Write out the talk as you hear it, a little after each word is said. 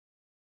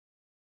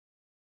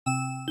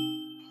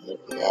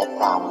Yeah,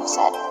 promise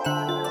I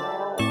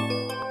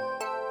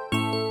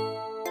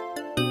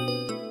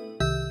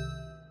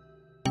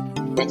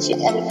Richie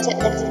Edita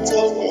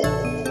Entertainment.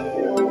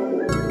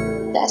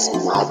 That's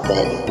my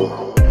baby.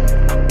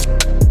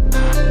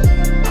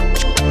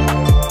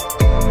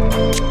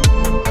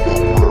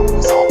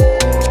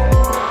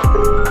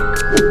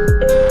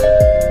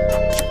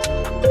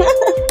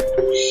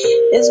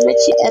 It's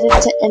Richie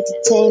Edita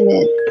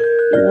Entertainment.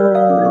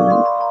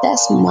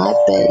 That's my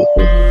baby.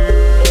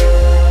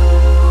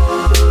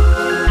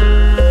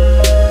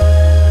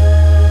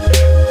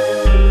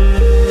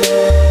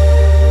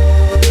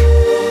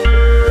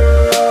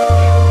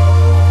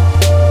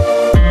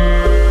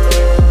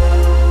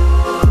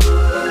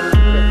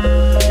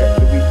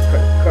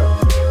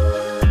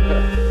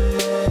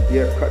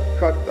 Yeah,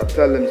 cut. I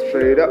tell him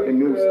straight up, the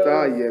new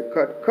style, yeah,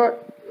 cut.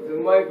 The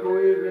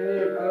microwave in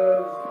here,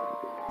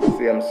 cuz.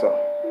 See him, sir.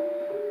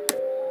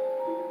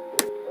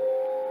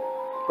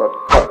 Cut.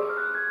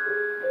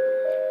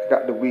 I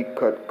got the weed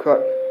cut.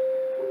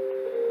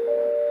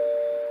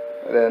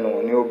 And then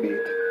on your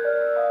beat.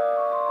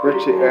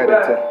 Richie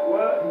Edita.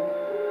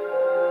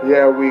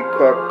 Yeah, we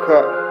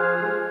cut.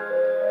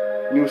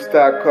 New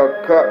style,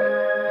 cut.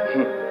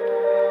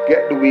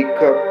 Get the weed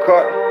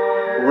cut.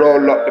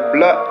 Roll up the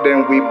blunt,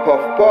 then we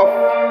puff.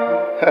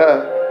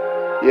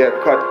 Yeah,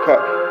 cut.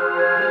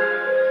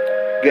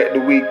 Get the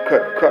weed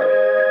cut.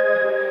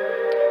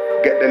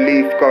 Get the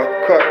leaf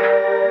cut.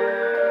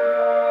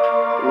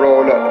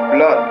 Roll up the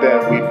blunt, then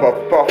we puff.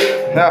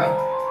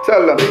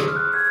 Tell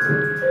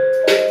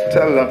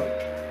them.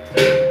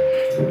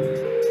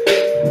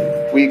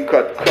 We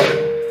cut.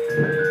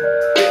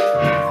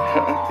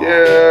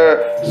 Yeah,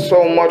 so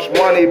much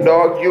money,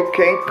 dog, you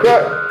can't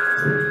cut.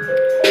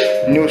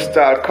 New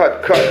style,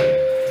 cut.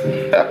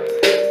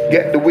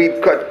 Get the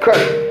weed cut.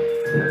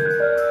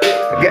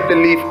 Get the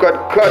leaf cut.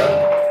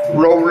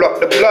 Roll up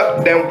the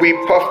blunt, then we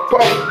puff.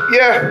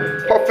 Yeah,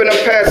 puffin'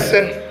 and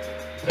passing.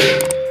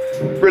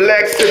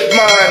 Relax his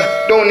mind,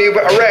 don't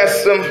even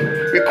harass him.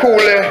 We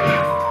coolin'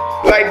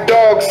 like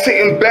dogs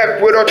sitting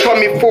back with our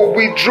tummy full,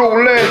 we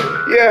droolin'.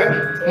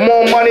 Yeah,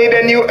 more money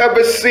than you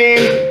ever seen.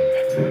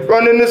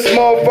 Running this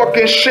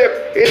motherfucking ship,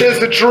 it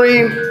is a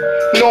dream.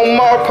 No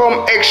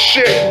Malcolm X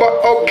shit,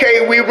 but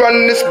okay, we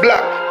run this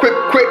block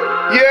quick.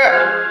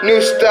 Yeah, new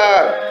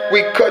style,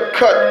 we cut.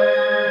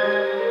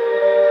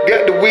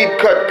 Get the weed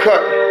cut.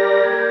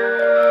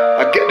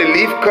 I get the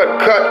leaf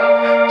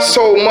cut.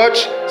 So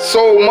much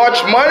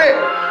money.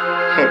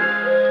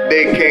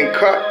 They can't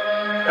cut.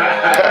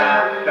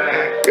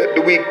 Get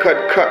the weed cut.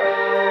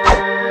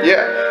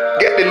 Yeah,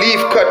 get the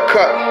leaf cut.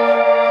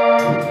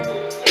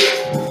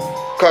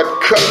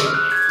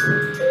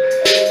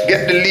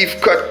 Get the leaf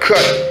cut.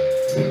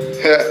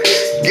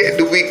 Get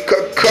the weed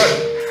cut.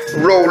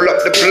 Roll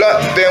up the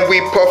blunt, then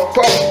we puff.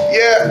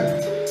 Yeah,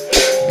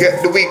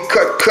 get the weed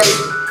cut.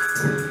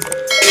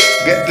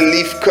 Get the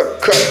leaf cut.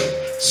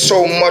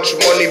 So much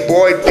money,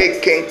 boy, they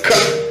can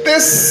cut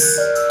this.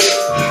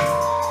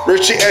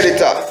 Richie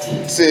Edita,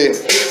 see,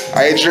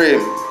 I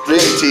dream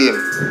team,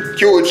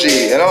 QG,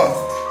 you know.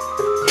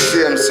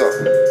 See him, sir.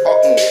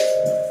 Up move.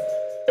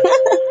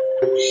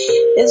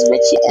 It's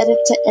Richie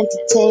Edita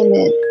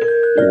Entertainment.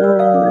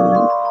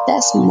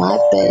 That's my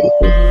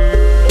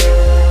baby.